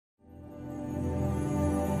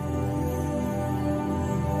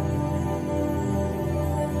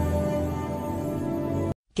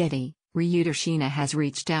Getty, Reuters. China has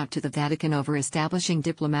reached out to the Vatican over establishing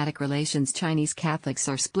diplomatic relations. Chinese Catholics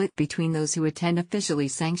are split between those who attend officially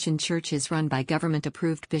sanctioned churches run by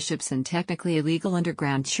government-approved bishops and technically illegal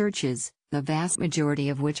underground churches, the vast majority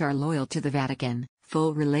of which are loyal to the Vatican.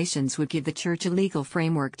 Full relations would give the Church a legal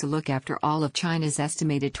framework to look after all of China's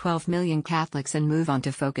estimated 12 million Catholics and move on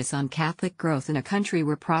to focus on Catholic growth in a country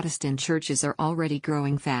where Protestant churches are already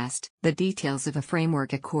growing fast. The details of a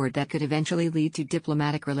framework accord that could eventually lead to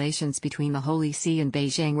diplomatic relations between the Holy See and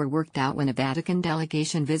Beijing were worked out when a Vatican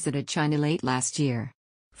delegation visited China late last year.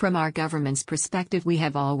 From our government's perspective, we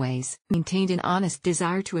have always maintained an honest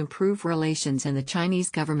desire to improve relations, and the Chinese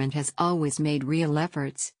government has always made real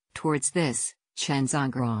efforts towards this, Chen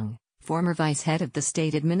Zhongrong, former vice head of the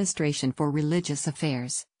State Administration for Religious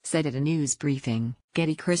Affairs, said at a news briefing.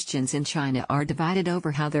 Getty. Christians in China are divided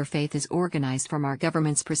over how their faith is organized. From our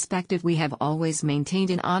government's perspective, we have always maintained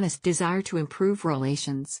an honest desire to improve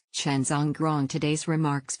relations. Chen Zhongrong. Today's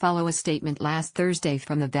remarks follow a statement last Thursday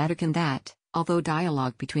from the Vatican that, although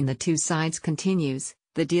dialogue between the two sides continues,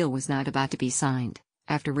 the deal was not about to be signed,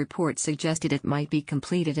 after reports suggested it might be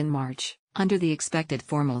completed in March. Under the expected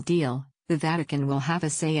formal deal, the Vatican will have a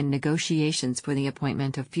say in negotiations for the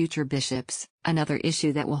appointment of future bishops. Another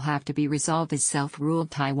issue that will have to be resolved is self-ruled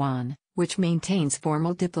Taiwan, which maintains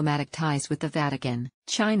formal diplomatic ties with the Vatican.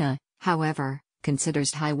 China, however,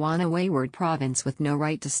 considers Taiwan a wayward province with no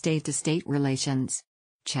right to state-to-state relations.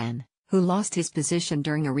 Chen, who lost his position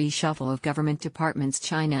during a reshuffle of government departments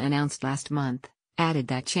China announced last month, added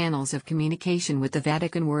that channels of communication with the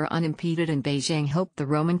Vatican were unimpeded and Beijing hoped the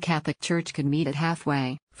Roman Catholic Church could meet it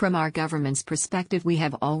halfway. From our government's perspective, we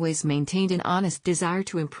have always maintained an honest desire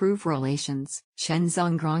to improve relations. Chen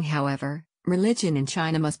Zhongrong. However, religion in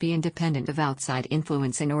China must be independent of outside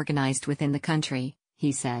influence and organized within the country,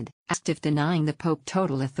 he said. Asked if denying the Pope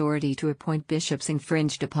total authority to appoint bishops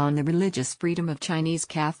infringed upon the religious freedom of Chinese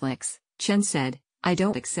Catholics, Chen said, "I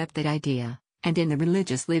don't accept that idea, and in the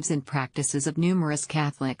religious lives and practices of numerous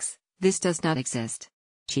Catholics, this does not exist."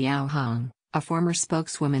 Qiao Hong, a former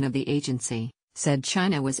spokeswoman of the agency, said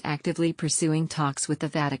China was actively pursuing talks with the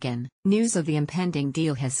Vatican. News of the impending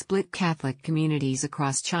deal has split Catholic communities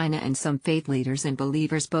across China, and some faith leaders and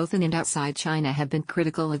believers both in and outside China have been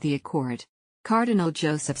critical of the accord. Cardinal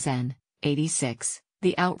Joseph Sen, 86,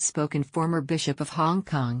 the outspoken former Bishop of Hong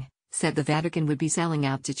Kong, said the Vatican would be selling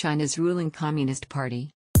out to China's ruling Communist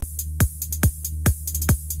Party.